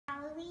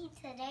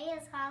Today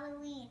is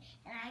Halloween,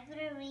 and I'm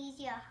going to read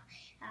you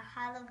a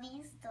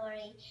Halloween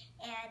story,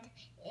 and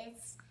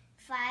it's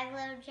 5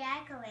 Little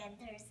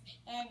Jack-o'-lanterns.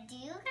 And do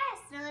you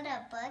guys know the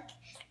book,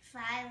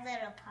 5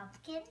 Little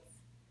Pumpkins?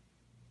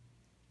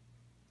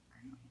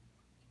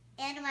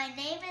 And my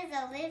name is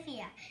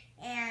Olivia,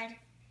 and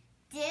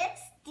we're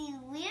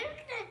going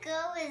to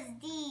go as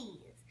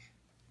these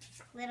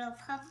little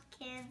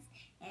pumpkins,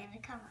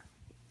 and come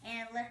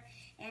on,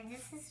 and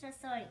this is the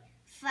story.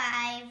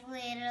 5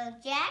 little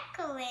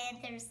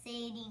jack-o'-lanterns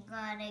sitting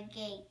on a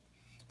gate.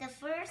 The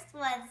first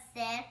one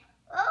said,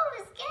 "Oh,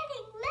 it's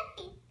getting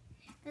late."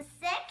 The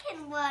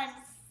second one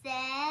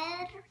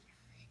said,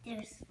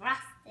 "There's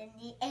frost in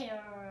the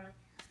air."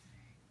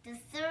 The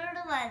third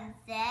one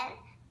said,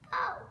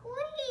 "But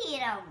we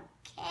don't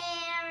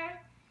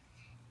care."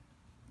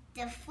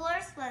 The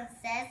fourth one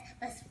says,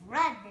 "Let's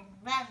run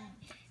and run."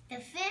 The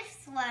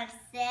fifth one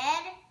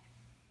said,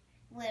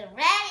 "We're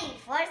ready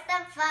for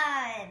some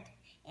fun."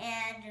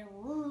 And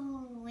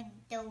woo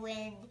went the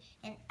wind,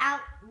 and out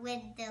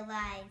went the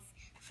lights.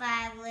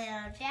 5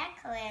 little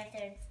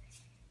jack-o'-lanterns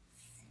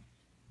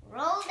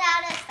rolled out